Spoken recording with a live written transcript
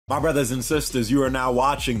My brothers and sisters, you are now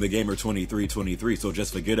watching the Gamer 2323, so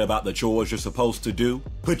just forget about the chores you're supposed to do.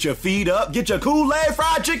 Put your feet up, get your Kool-Aid,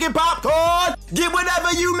 fried chicken, popcorn, get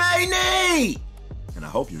whatever you may need! And I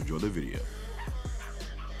hope you enjoy the video.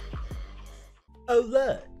 Oh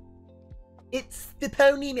look, it's the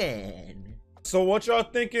Pony Man. So what y'all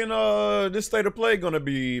thinking this state of play gonna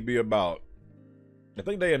be about? I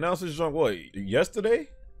think they announced this junk, what, yesterday?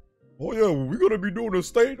 Oh yeah, we're gonna be doing a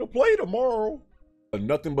state of play tomorrow.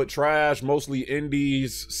 Nothing but trash, mostly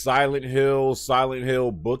indies, Silent Hill,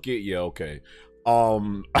 book it. Yeah, okay.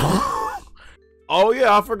 Oh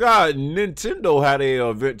yeah, I forgot. Nintendo had a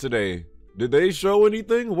event today. Did they show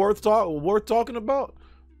anything worth talking about?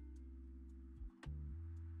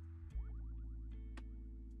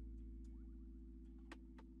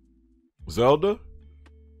 Zelda?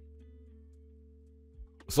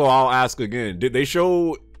 So I'll ask again. Did they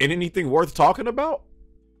show anything worth talking about?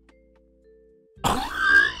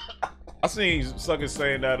 I seen suckers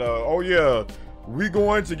saying that, oh yeah, we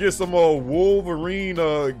going to get some Wolverine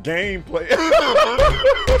gameplay.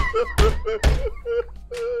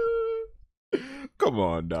 Come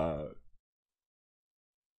on, dog.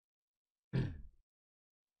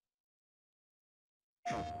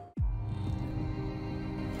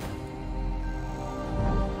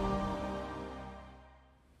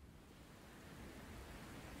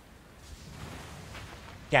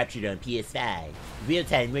 Captured on PS5.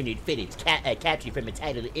 Real-time rendered footage captured from a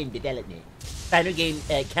title in development. Final game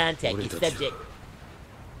contact is subject.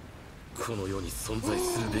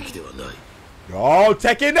 Oh,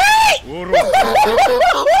 Tekken 8!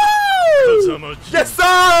 Yes,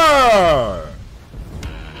 sir!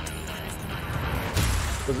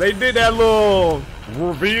 Cause they did that little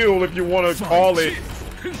reveal, if you want to call it.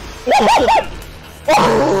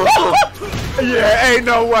 Yeah, ain't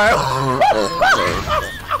no way.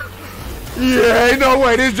 Yeah, ain't no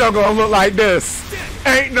way this junk gonna look like this.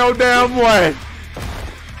 Ain't no damn way.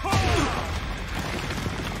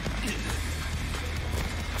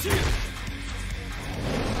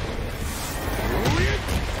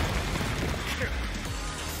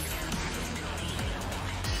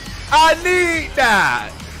 I need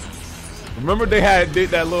that. Remember they did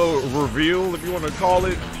that little reveal, if you want to call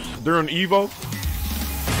it, during Evo?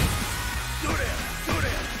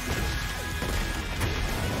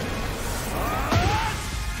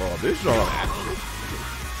 Oh, this joint.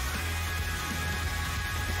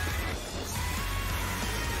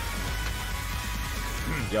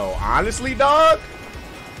 Yo, honestly, dog.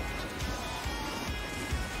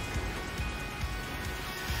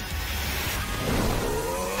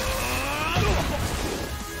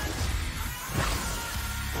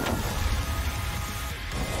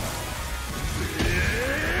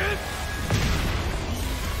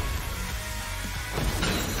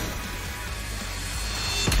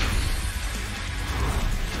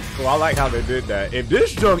 So I like how they did that. If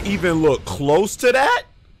this junk even look close to that,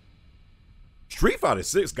 Street Fighter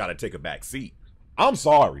 6 gotta take a back seat. I'm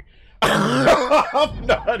sorry. I'm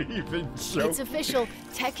not even joking. It's official.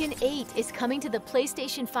 Tekken 8 is coming to the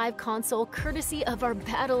PlayStation 5 console courtesy of our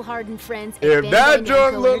battle-hardened friends at If Bandai that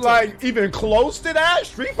junk Namco look like even close to that,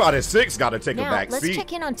 Street Fighter 6 gotta take a back let's seat.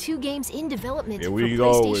 check in on 2 games in development Here for we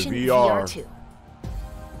go with PlayStation VR. VR2.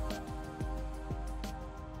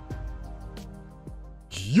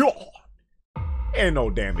 Yo! Ain't no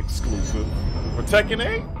damn exclusive. For Tekken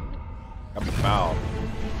 8? I'm foul.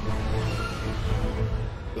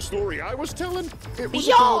 The story I was telling, it was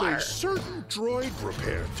VR. about a certain droid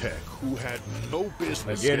repair tech who had no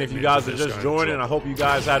business. Again, if you guys are just joining, I hope you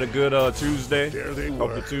guys had a good Tuesday. There they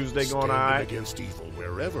Hope were, the Tuesday going standing alright. against evil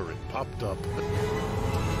wherever it popped up.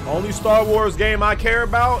 Only Star Wars game I care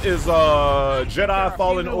about is Jedi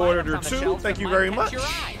Fallen Order 2. Thank you very much.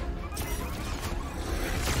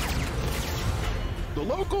 The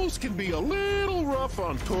locals can be a little rough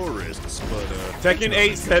on tourists, but Tekken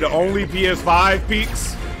 8 said only PS5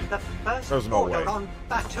 peaks. The first There's no order way. on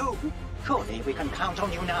Batu. Surely we can count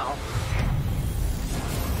on you now.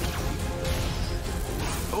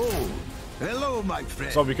 Oh, hello, my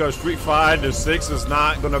friend. So because Street Fighter 6 is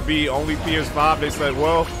not gonna be only PS5, they said,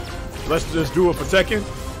 well, let's just do it for Tekken.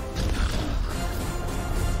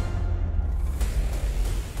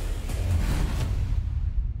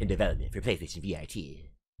 In development for PlayStation VR2.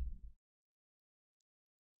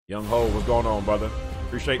 Young Ho, what's going on, brother?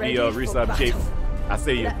 Appreciate Ready the for resub, battle. Chief. I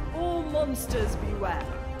see you. Let all monsters beware.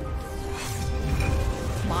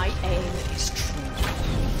 My aim is true.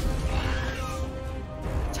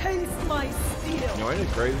 Taste my steel. You know, ain't it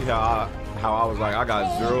crazy how I was like, I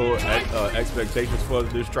got zero expectations for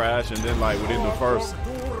this trash, and then like within the first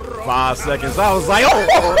 5 seconds, I was like,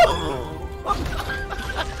 oh!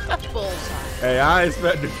 Hey, I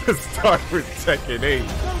expected to start with Tekken 8. Go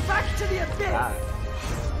back to the abyss!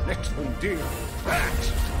 Let them deal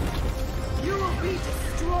that. You will be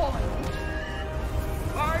destroyed!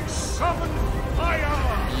 I summon fire!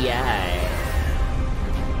 Yeah.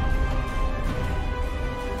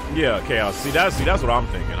 Yeah, Chaos. See, that's what I'm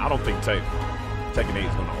thinking. I don't think Tekken 8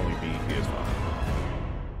 is gonna only be PS5.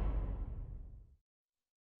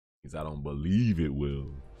 Because I don't believe it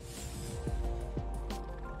will.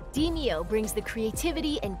 Demio brings the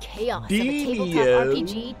creativity and chaos of a Demio. tabletop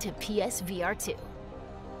RPG to PSVR 2.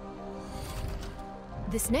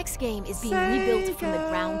 This next game is being rebuilt from the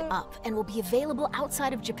ground up and will be available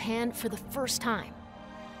outside of Japan for the first time.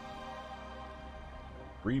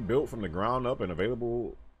 Rebuilt from the ground up and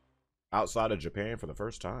available outside of Japan for the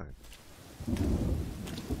first time.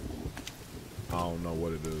 I don't know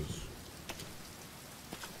what it is.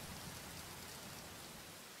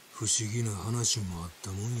 不思議な話もあっ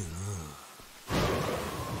たもんやな。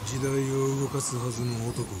時代を動かすはずの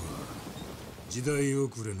男が時代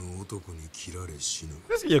遅れの男に切られ死ぬ。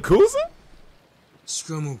This Yakuza? し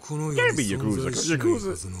かもこの世 Can't に be 存 Yakuza, 在 'cause しないは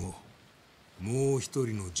Yakuza. ずのもう一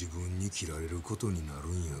人の自分に切られることになる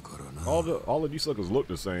んやからな。All of these suckers look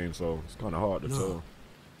the same, so it's kind of hard to tell.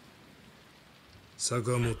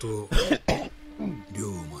 坂本龍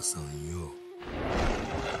馬さんよ。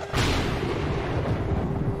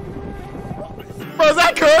Bro, is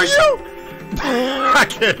that Kiryu? I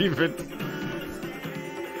can't even.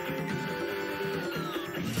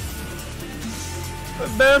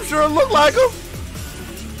 That damn sure look like him.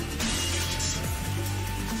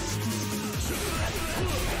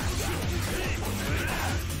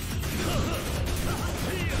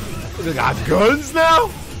 They got guns now?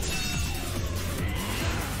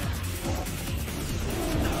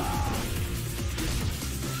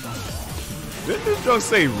 Didn't this just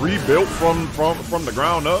say rebuilt from the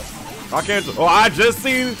ground up? I can't. Oh, I just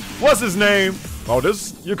seen what's his name? Oh,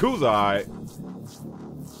 this Yakuza. Alright.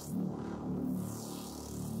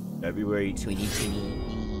 February 2020.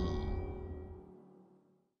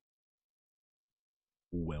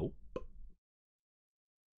 Welp.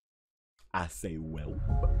 I say welp.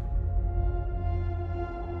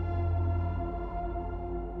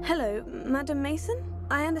 Hello, Madam Mason.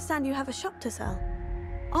 I understand you have a shop to sell.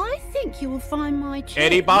 I think you will find my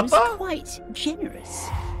Eddie terms Butler? quite generous.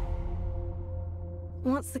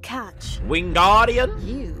 What's the catch? Wingardium?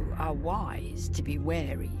 You are wise to be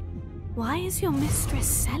wary. Why is your mistress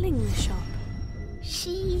selling the shop?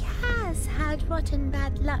 She has had rotten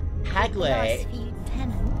bad luck with the Hagway. last few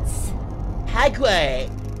tenants. Hagway.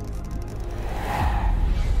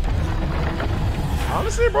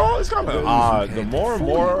 Honestly, bro, it's kind of odd. The more and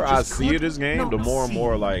more I see of this game, the more and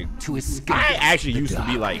more like I actually used to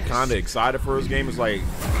be like kind of excited for this game. It's like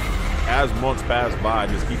as months pass by, I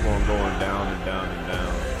just keep on going down and down and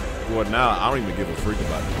down. Well, now I don't even give a freak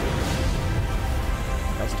about it.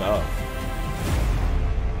 That's tough.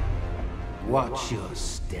 Watch your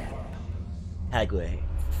step. Hagway.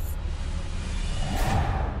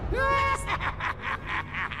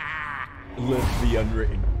 Live the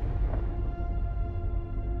unwritten.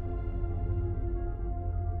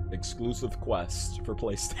 Exclusive quest for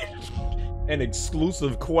PlayStation. An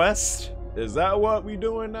exclusive quest? Is that what we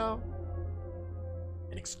doing now?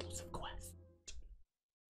 An exclusive quest.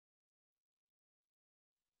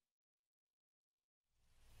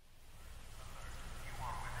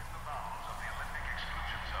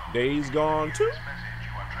 Days Gone 2?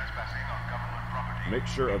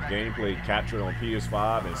 Mixture of gameplay captured on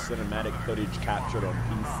PS5 and cinematic footage captured on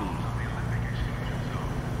PC.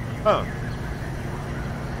 Huh.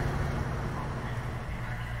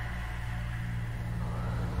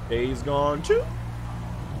 Days Gone 2?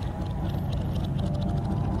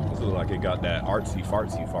 This looks like it got that artsy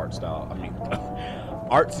fartsy fart style. I mean,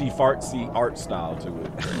 artsy fartsy art style to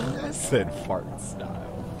it. I said fart style.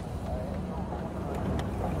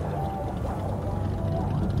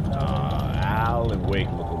 Al and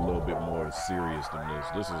Wake look a little bit more serious than this.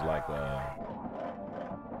 This is like I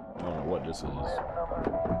don't know what this is.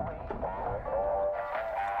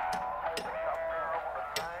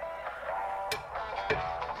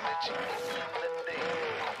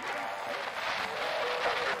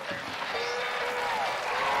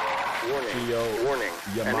 Warning.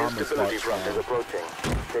 An instability front is approaching.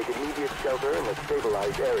 Take immediate shelter in a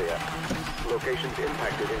stabilized area. Locations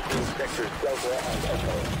impacted include sectors Delta and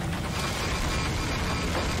Echo.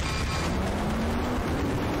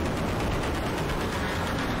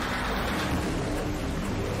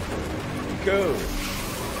 Go.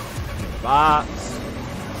 Box.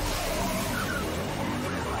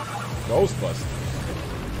 Ghostbusters.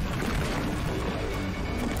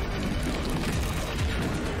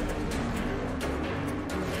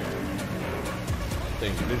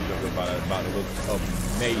 think this is about to look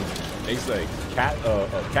amazing. They say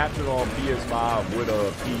captured on PS5 with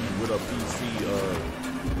a PC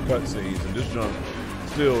cutscenes, and this junk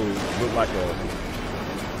still look like a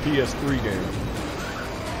PS3 game.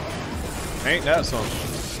 Ain't that something?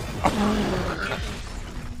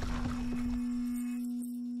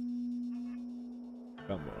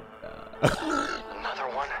 Come on. Another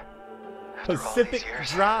one. Pacific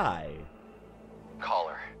Drive.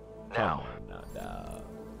 Caller. Now.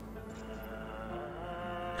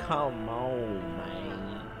 Come on,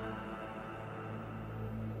 man.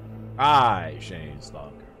 Aye, Shane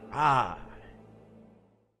Stalker. Aye.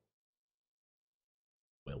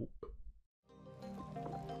 Well.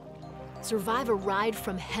 Survive a ride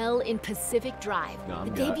from hell in Pacific Drive,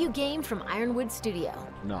 the debut game from Ironwood Studio.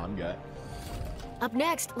 No, I'm good. Up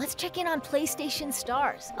next, let's check in on PlayStation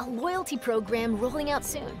Stars, a loyalty program rolling out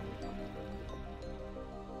soon.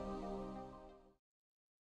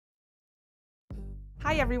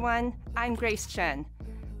 Hi everyone, I'm Grace Chen.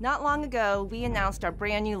 Not long ago, we announced our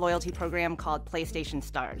brand new loyalty program called PlayStation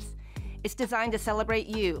Stars. It's designed to celebrate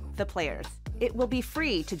you, the players. It will be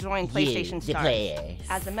free to join PlayStation Stars. Players.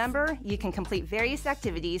 As a member, you can complete various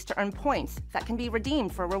activities to earn points that can be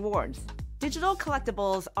redeemed for rewards. Digital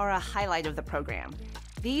collectibles are a highlight of the program.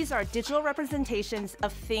 These are digital representations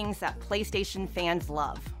of things that PlayStation fans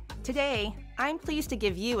love. Today, I'm pleased to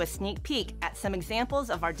give you a sneak peek at some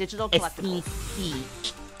examples of our digital collectibles.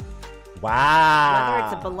 Wow. Whether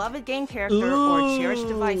it's a beloved game character or a cherished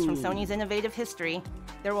device from Sony's innovative history,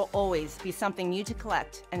 there will always be something new to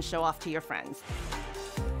collect and show off to your friends.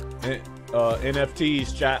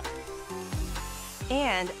 NFTs, chat.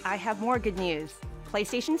 And I have more good news.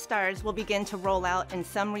 PlayStation Stars will begin to roll out in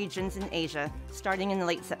some regions in Asia starting in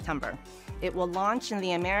late September. It will launch in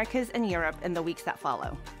the Americas and Europe in the weeks that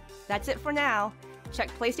follow. That's it for now.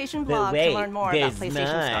 Check PlayStation blog to learn more about PlayStation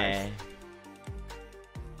Stars.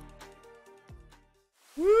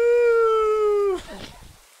 Woo!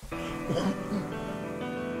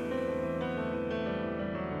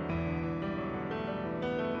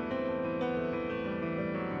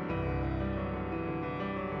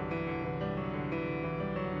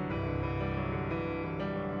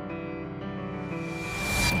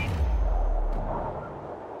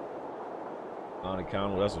 On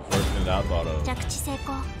account, that's the first thing that I thought of. 着地成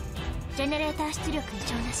功。ジェネレーター出力異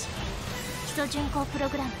常なし。基礎巡航プロ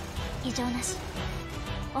グラム異常なし。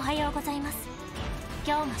おはようございます。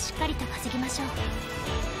今日もしっかりと稼ぎましょう。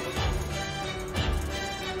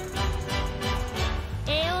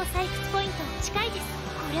AO 採掘ポイント近いです。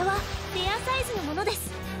これはレアサイズのもので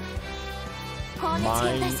す。高熱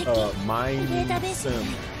源体積、データベースにな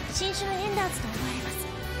い新種のエンダーズと思われます。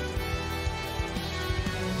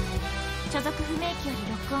所属不明機より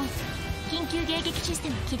ロックオン。緊急迎撃システ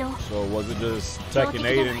ム起動。So was it just Tekken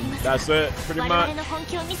 8 and that's it, pretty much? 我々の本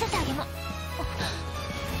気を見せてあげま。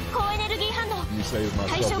高エネルギー反応。You saved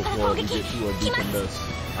myself before we get too deep in this.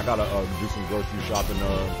 I gotta do some grocery shopping.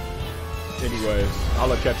 Anyways,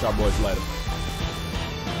 I'll catch y'all boys later.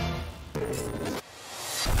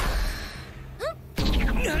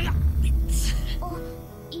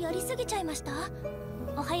 やりすぎちゃいました。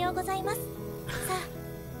おはようございます。さあ。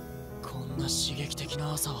こんな刺激的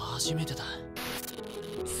な朝は初めてだ。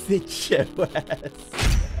Sit your ass.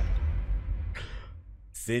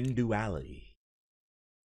 Sensuality.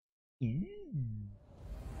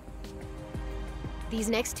 These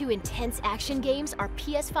next two intense action games are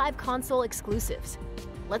PS5 console exclusives.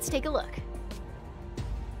 Let's take a look.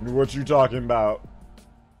 What you talking about?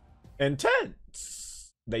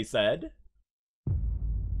 Intense, they said.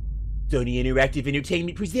 Sony Interactive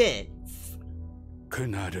Entertainment presents.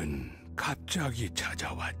 그날은 갑자기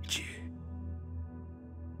찾아왔지.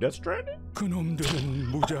 Death Stranding? 그놈들은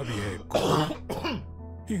무자비했고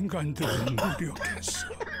인간들은 무력했어.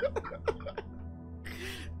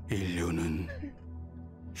 인류는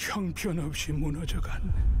형편없이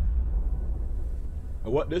무너져갔네.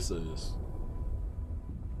 What this is?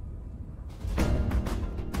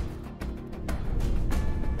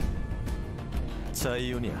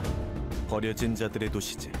 자이오니아, 버려진 자들의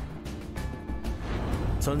도시지.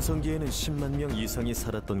 전성기에는 10만 명 이상이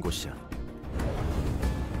살았던 곳이야.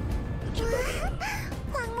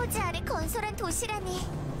 황무지 아래 건설한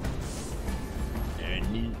도시라니.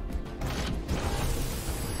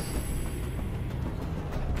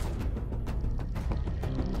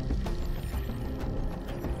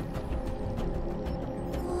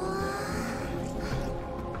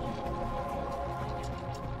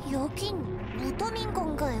 여긴 무덤인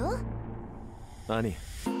건가요? 아니,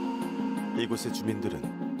 이곳의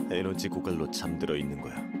주민들은 에너지 고갈로 잠들어 있는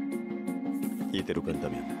거야. 이대로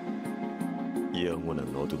간다면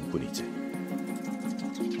영원한 어둠뿐이지.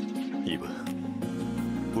 이브,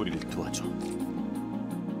 우리를 도와줘.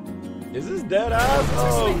 Is this dead ass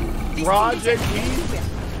Project E?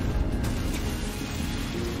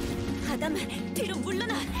 아담, 뒤로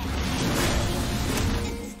물러나.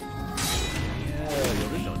 Yeah, yo,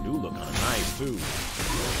 this young dude look kind of nice too.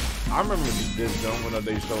 I remember this film when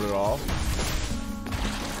they showed it off.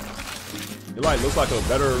 It like looks like a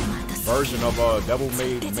better version of Devil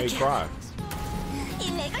May Cry.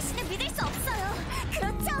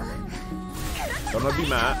 Don't not be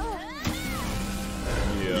mad.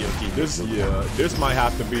 Yeah, this might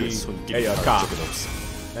have to be a cop.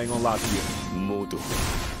 I ain't gonna lie to you.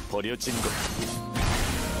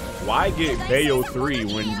 Why get Bayo 3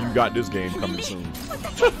 when you got this game coming soon?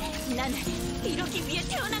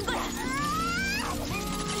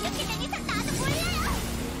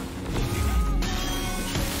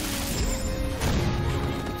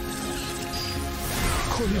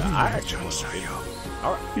 Yeah, I actually I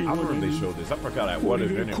remember they showed this. I forgot at what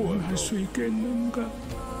event it was.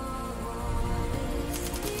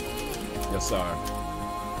 Yes, sir.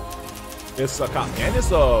 It's a and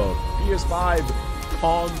it's a PS5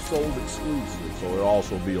 console exclusive, so it'll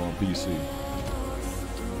also be on PC.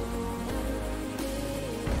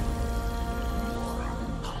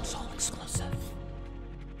 Console exclusive.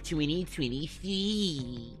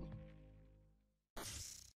 2023.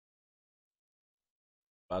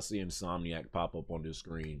 If I see Insomniac pop up on this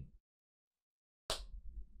screen,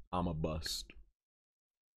 I'm a bust.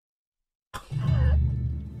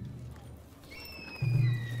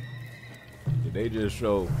 Did they just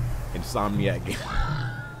show Insomniac game?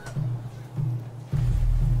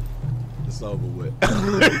 It's over with.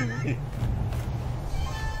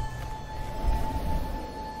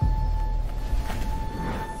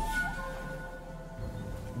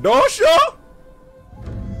 Dosha?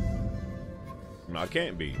 No, I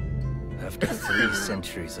can't be. After 3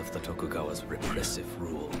 centuries of the Tokugawa's repressive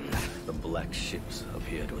rule, the black ships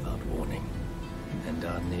appeared without warning, and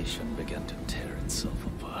our nation began to tear itself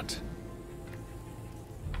apart.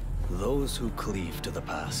 Those who cleave to the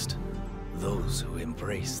past, those who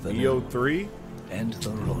embrace the Neo 3 and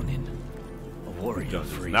the Ronin, a warrior does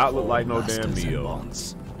free not look like no damn masters and Neo.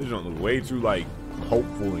 bonds. This don't look way too like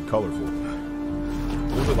hopeful and colorful.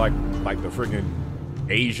 This look like the freaking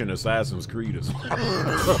Asian Assassin's Creed or something.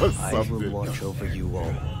 I will watch over you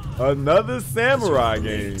all. Another samurai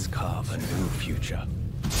game. Carve a new future.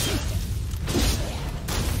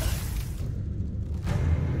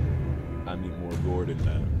 I need more gore than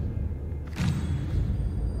that.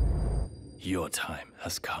 Your time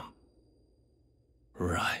has come.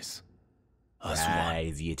 Rise. As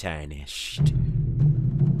Rise, ye tarnished.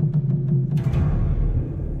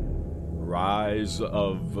 Rise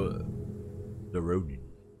of the Ronin.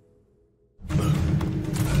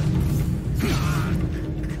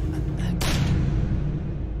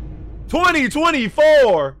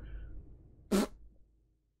 2024.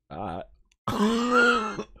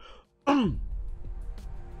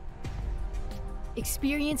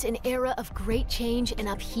 Experience an era of great change and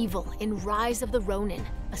upheaval in Rise of the Ronin,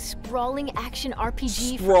 a sprawling action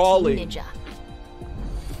RPG for Team Ninja.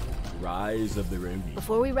 Rise of the Ronin.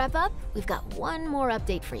 Before we wrap up, we've got one more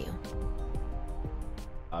update for you.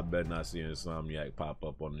 I bet not see Insomniac pop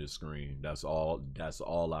up on this screen. That's all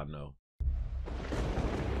I know.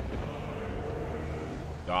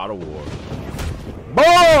 God of War.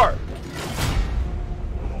 Boy!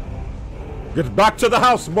 Get back to the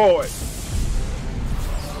house, boy!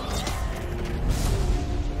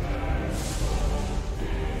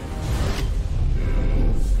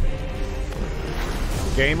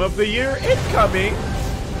 Game of the year incoming!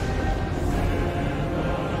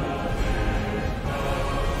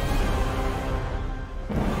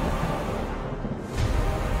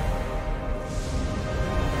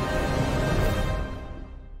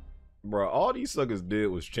 Bro, all these suckers did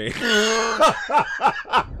was change.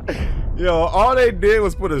 Yo, all they did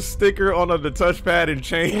was put a sticker on the touchpad and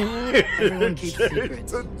change it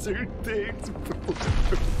to 2 things.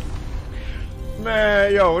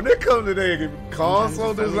 Man, yo, when it comes to their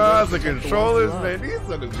console designs and controllers, man, these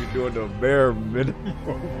suckers be doing the bare minimum.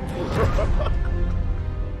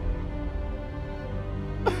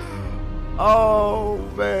 Oh,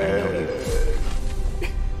 man.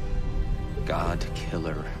 God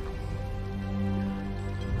Killer.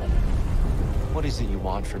 What is it you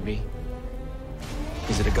want from me?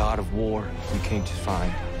 Is it a god of war you came to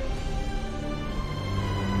find?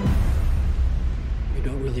 You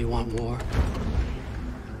don't really want war,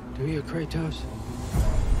 do you, Kratos?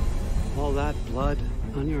 All that blood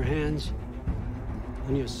on your hands?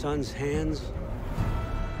 On your son's hands?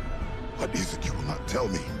 What is it you will not tell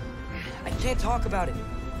me? I can't talk about it,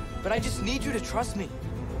 but I just need you to trust me.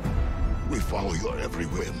 We follow your every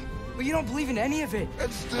whim. But you don't believe in any of it.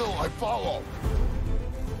 And still I follow.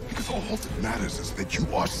 Because all that matters is that you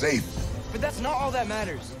are safe. But that's not all that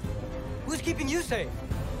matters. Who's keeping you safe?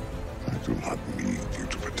 I do not need you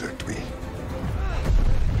to protect me.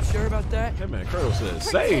 You sure about that? Hey man, Kratos says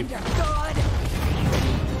safe. God!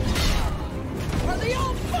 Are they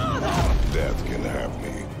all father? Death can have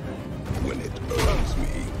me when it earns me.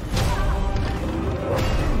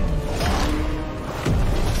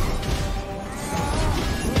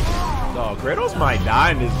 No, Kratos might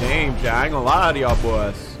die in this game, chat. I ain't gonna lie to y'all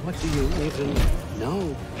boys. What do you even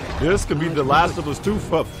know? This could be the Last of Us 2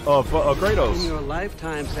 for Kratos. In your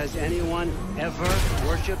lifetimes, has anyone ever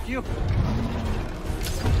worshipped you?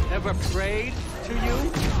 Ever prayed to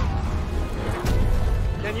you?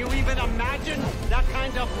 Can you even imagine that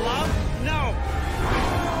kind of love? No!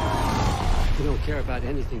 You don't care about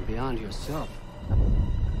anything beyond yourself.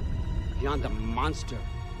 Beyond the monster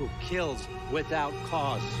who kills without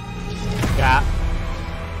cause. Yeah.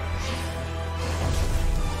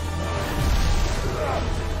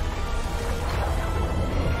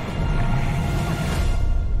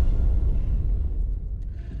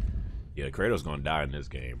 Yeah, Kratos gonna die in this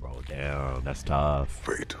game, bro. Damn, that's tough.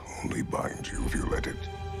 Fate only binds you if you let it.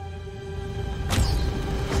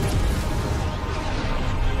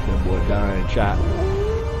 That boy dying, chat.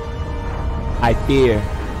 I fear.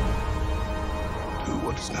 Do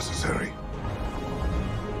what is necessary.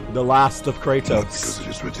 The last of Kratos. Not because it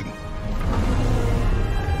is written.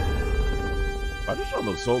 Why does it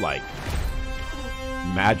look so like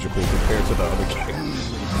magical compared to the other games?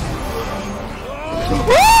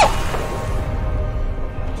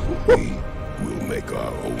 We will make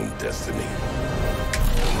our own destiny.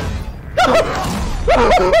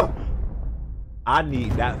 I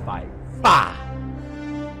need that fight. Bah!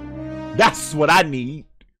 That's what I need.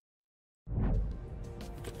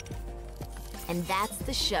 And that's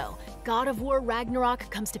the show. God of War Ragnarok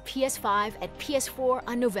comes to PS5 and PS4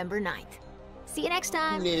 on November 9th. See you next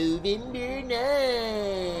time. November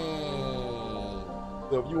 9th.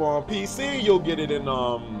 So if you on PC, you'll get it in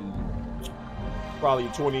probably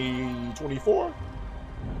 2024.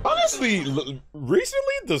 Honestly,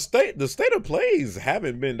 recently the state of plays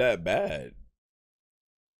haven't been that bad.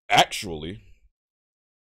 Actually,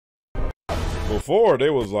 before they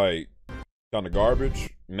was like kind of garbage.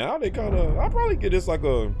 Now they kind of. I probably get this like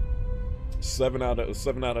a 7 out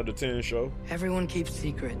of 10 show. Everyone keeps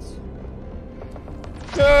secrets.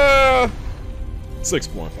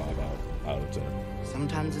 6.5 out of 10.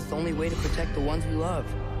 Sometimes it's the only way to protect the ones we love.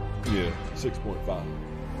 Yeah, 6.5.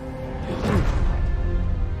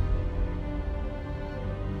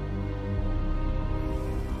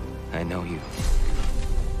 I know you.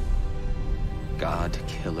 God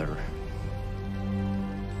killer.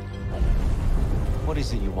 What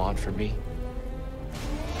is it you want from me?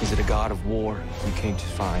 Is it a god of war you came to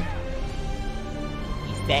find?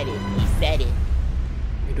 He said it. He said it.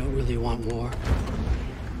 You don't really want war,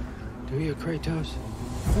 do you, Kratos?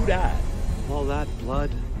 Who died? All that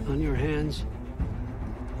blood on your hands?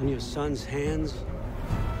 On your son's hands?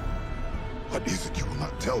 What is it you will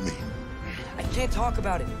not tell me? I can't talk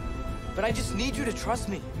about it, but I just need you to trust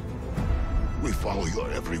me. We follow your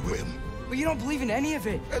every whim. But you don't believe in any of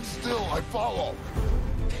it. And still I follow.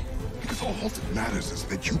 Because all that matters is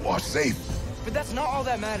that you are safe. But that's not all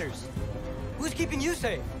that matters. Who's keeping you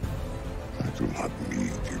safe? I do not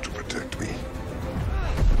need you to protect me.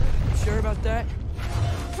 You sure about that?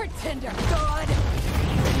 Pretender God!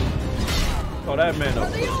 Oh, that man a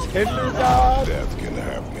pretender God? Death can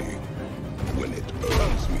have me when it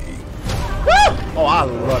earns me. Oh, I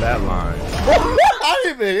love that line. I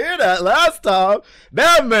didn't even hear that last time.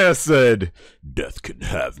 That man said, "Death can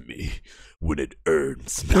have me when it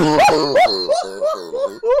earns me."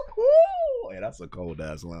 Hey, that's a cold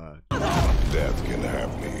ass line. Death can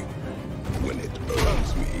have me when it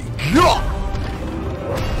earns me.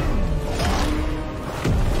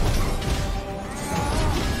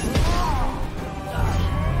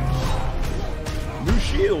 New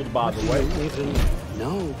shield, by the way. Even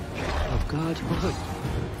know of God's word.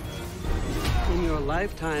 In your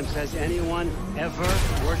lifetimes, has anyone ever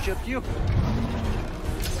worshipped you?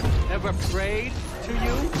 Ever prayed to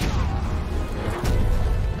you?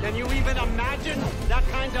 Can you even imagine that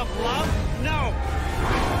kind of love? No!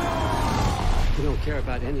 You don't care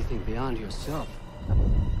about anything beyond yourself.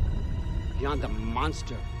 Beyond the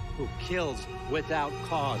monster who kills without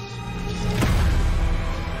cause.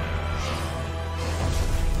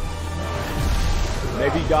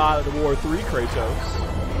 Maybe God of War 3 Kratos.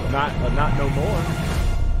 Not no more.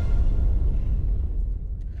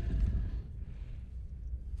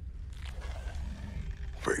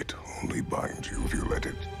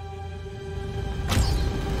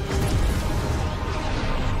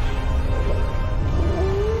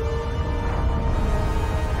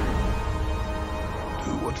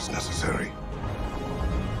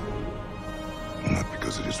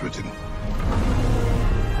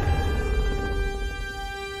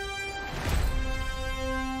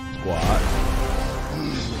 squad.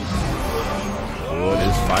 Oh,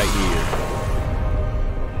 this fight here.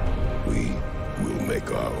 We will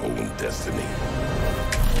make our own destiny.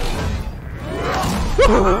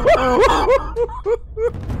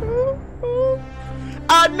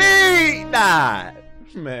 I need that.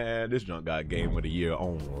 Man, this junk got Game of the Year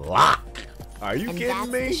on lock. Are you kidding that's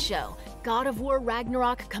me? The show. God of War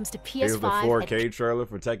Ragnarok comes to PS5. Here's the 4K trailer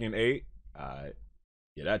for Tekken 8. Alright.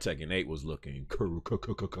 Yeah, that Tekken 8 was looking crazy.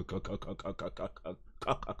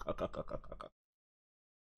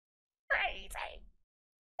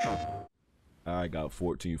 I got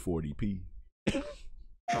 1440p.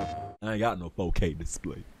 I ain't got no 4K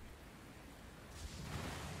display.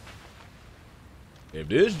 If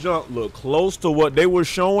this junk look close to what they were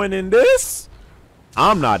showing in this,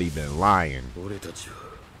 I'm not even lying.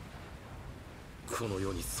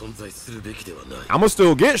 I'ma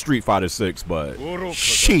still get Street Fighter 6, but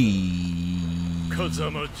she.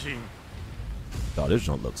 Oh, this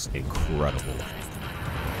junk looks incredible.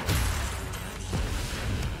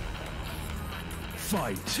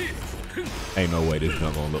 Fight. Ain't no way this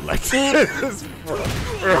junk gonna look like this.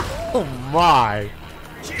 Oh my.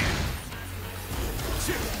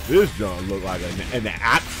 This junk look like an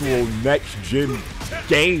actual next gen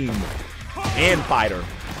game and fighter.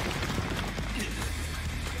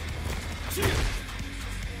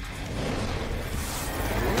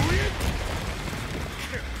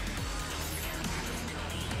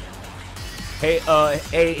 Hey, a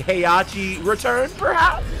Heihachi return,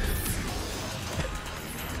 perhaps?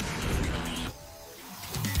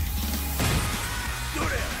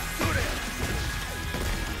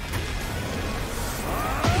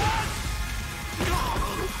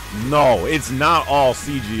 No, it's not all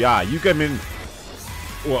CGI. You can,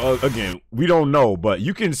 well, again, we don't know, but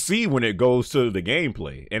you can see when it goes to the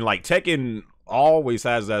gameplay. And like Tekken always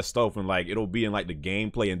has that stuff, and like it'll be in like the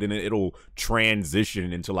gameplay, and then it'll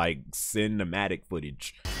transition into like cinematic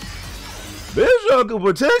footage. This show could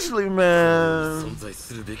potentially, man.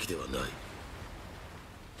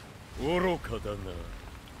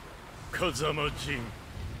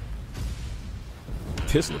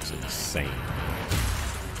 This looks insane.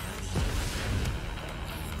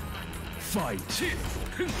 Fight.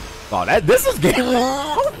 Oh, this is game.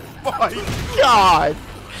 Oh my god.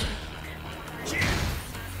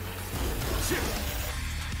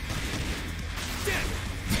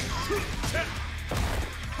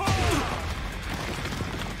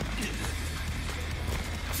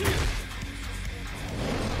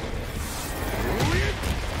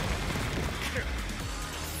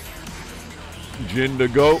 Jin to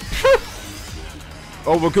go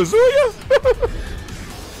over Kazuya.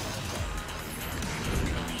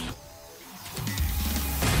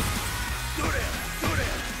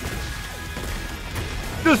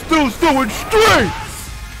 This dude's doing strength.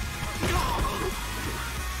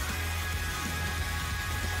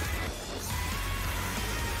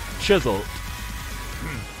 Chiseled.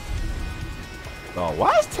 Oh,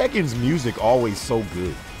 why is Tekken's music always so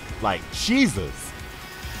good? Like, Jesus.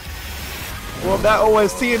 Well, that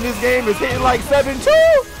OST in this game is hitting like 7-2.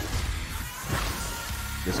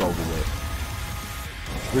 It's over with.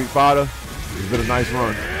 Street Fighter, it's been a nice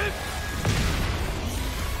run.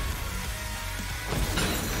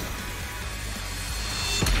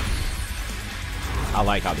 I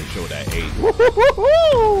like how they show that 8.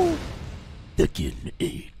 Tekken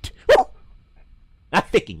 8. Not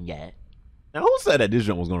thinking yet. Now, who said that this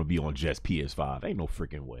jump was going to be on just PS5? Ain't no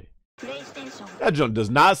freaking way. That jump does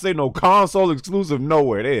not say no console exclusive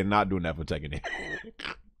nowhere. They are not doing that for Tekken 8.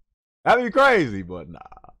 That'd be crazy, but nah.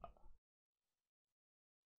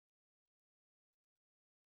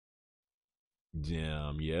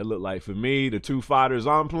 Damn, yeah, it looked like for me, the two fighters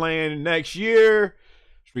I'm playing next year,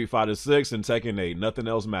 Street Fighter 6 and Tekken 8. Nothing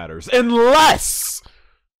else matters. Unless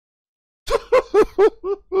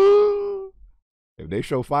if they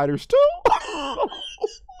show fighters too.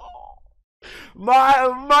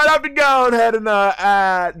 might have to go ahead and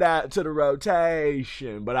add that to the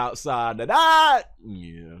rotation. But outside of that,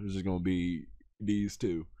 yeah, it's just gonna be these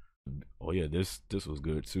two. Oh yeah, this was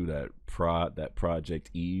good too. That Project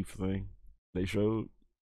Eve thing they showed.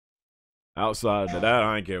 Outside of that,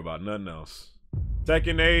 I ain't care about nothing else.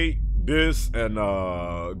 Tekken 8, this, and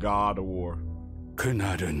God of War.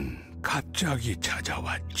 그날은 갑자기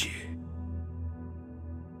찾아왔지.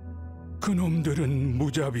 그놈들은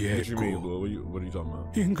무자비했고 What are you talking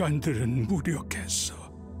about? 인간들은 무력했어.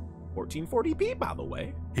 1440p, by the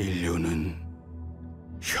way. 인류는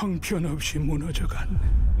형편없이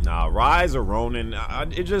무너져갔네. Nah, Rise of Ronin,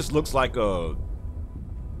 it just looks like a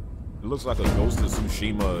Ghost of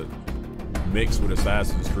Tsushima mixed with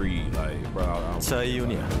Assassin's Creed. Like, bro,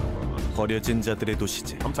 자이오니아, 버려진 자들의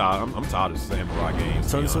도시지. I'm tired of samurai games.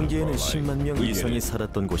 전성기에는 10만 명 이상이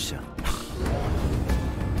살았던 곳이야.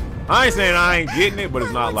 I ain't saying I ain't getting it, but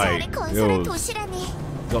it's not like it was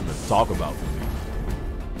something to talk about for me.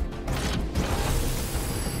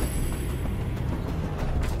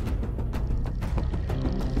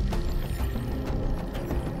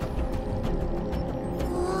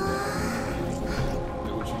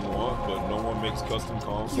 Custom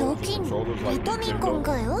consoles and controllers like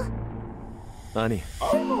Nintendo. 아니,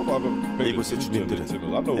 이곳의 주민들은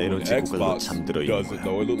에너지 고갈로 잠들어 있는 거야.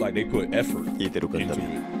 It looked like they put effort 이대로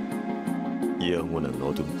간다면 영원한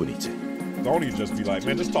어둠뿐이지. Sony just be like,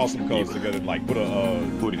 man, just toss some colors together and like put a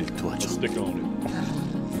stick on it.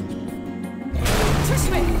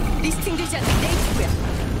 조심해, 리스팅되지 않는 레이스구야.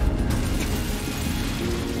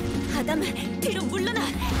 아담, 뒤로 물러나.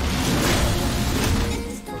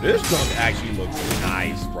 This gun actually looks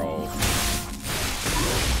nice, bro.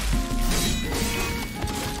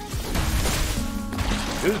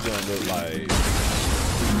 This gun looks like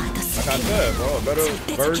I said, bro, a better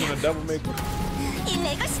version of Devil May Cry. 이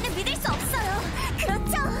레거시는 믿을 수 없어요.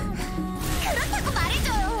 그렇죠? 그렇다고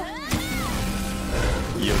말해줘요.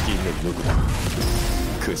 여기 있는 누구나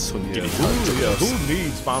그 손길이 who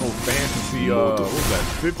needs Final Fantasy? What was that?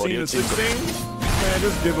 15 or 16? Man,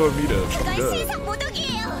 just give me the 세상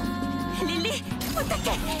모독이에요. 릴리,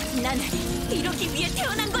 부탁해. 난 이러기 위해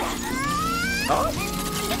태어난 거야.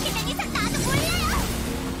 이렇게 된 이상 나도 몰라요.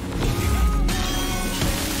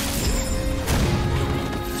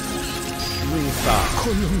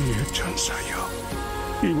 고용리의 천사여,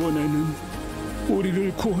 이번에는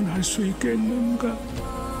우리를 구원할 수 있겠는가?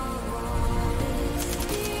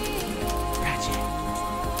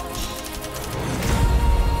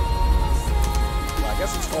 I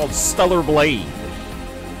guess it's called Stellar Blade.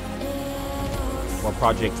 Or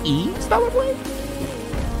Project E Stellar Blade?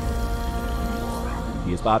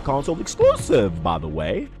 PS5 console exclusive, by the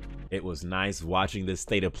way. It was nice watching this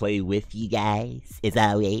state of play with you guys, as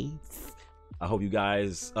always. I hope you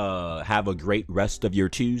guys have a great rest of your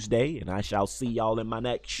Tuesday, and I shall see y'all in my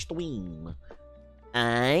next stream.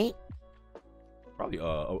 Alright? Probably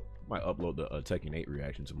might upload the Tekken 8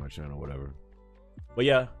 reaction to my channel, whatever. But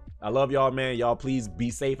yeah, I love y'all, man. Y'all please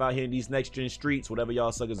be safe out here in these next gen streets, whatever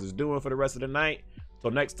y'all suckers is doing for the rest of the night.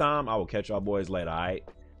 Till next time, I will catch y'all boys later, alright?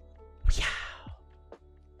 Yeah.